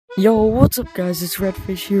Yo, what's up guys, it's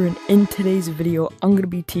Redfish here, and in today's video, I'm going to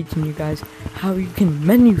be teaching you guys how you can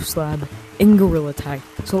menu slab in Gorilla Tag.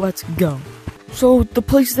 So let's go. So the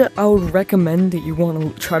place that I would recommend that you want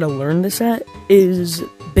to try to learn this at is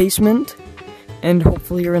basement, and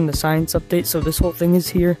hopefully you're in the science update, so this whole thing is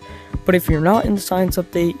here. But if you're not in the science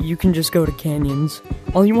update, you can just go to canyons.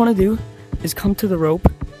 All you want to do is come to the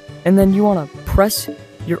rope, and then you want to press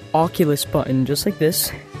your Oculus button, just like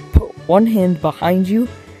this. Put one hand behind you,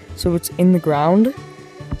 so it's in the ground,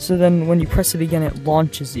 so then when you press it again, it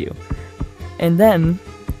launches you. And then,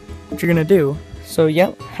 what you're gonna do, so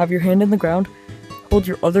yeah, have your hand in the ground, hold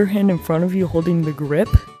your other hand in front of you holding the grip,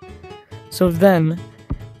 so then,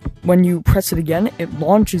 when you press it again, it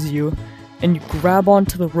launches you, and you grab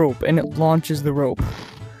onto the rope, and it launches the rope.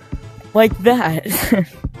 Like that!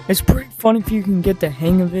 It's pretty fun if you can get the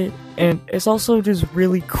hang of it, and it's also just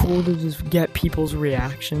really cool to just get people's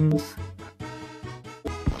reactions.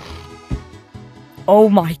 Oh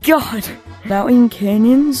my god! Now in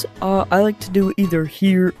canyons, I like to do either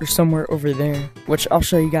here or somewhere over there, which I'll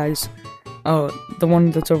show you guys, the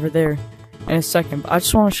one that's over there in a second, but I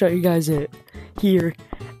just want to show you guys it here,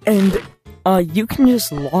 and you can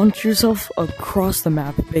just launch yourself across the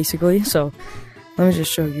map, basically, so let me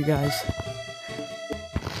just show you guys.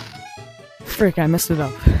 Frick, I messed it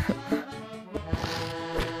up.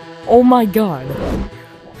 Oh my god.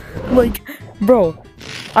 Like, bro,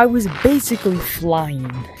 I was basically flying.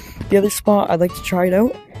 The other spot I'd like to try it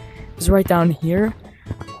out is right down here,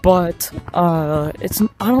 but I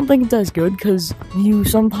don't think it's as good because you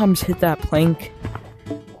sometimes hit that plank.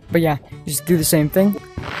 But yeah, just do the same thing,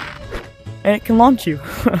 and it can launch you.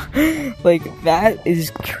 Like, that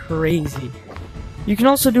is crazy. You can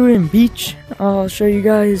also do it in beach. I'll show you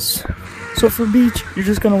guys. So for beach, you're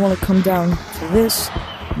just gonna want to come down to this.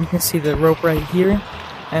 You can see the rope right here,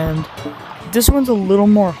 and this one's a little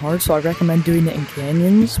more hard, so I recommend doing it in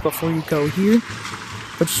canyons before you go here.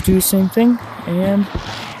 But just do the same thing, and...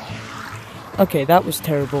 okay, that was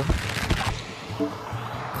terrible.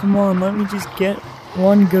 Come on, let me just get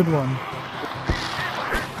one good one.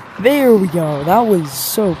 There we go, that was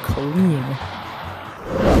so clean.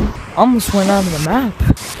 Almost went out of the map.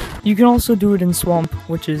 You can also do it in swamp,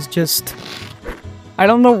 which is just... I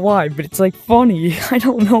don't know why, but it's like funny. I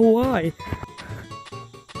don't know why.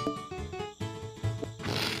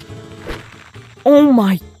 Oh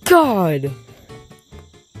my god!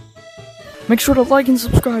 Make sure to like and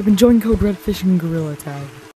subscribe and join code Redfish in Gorilla Tag.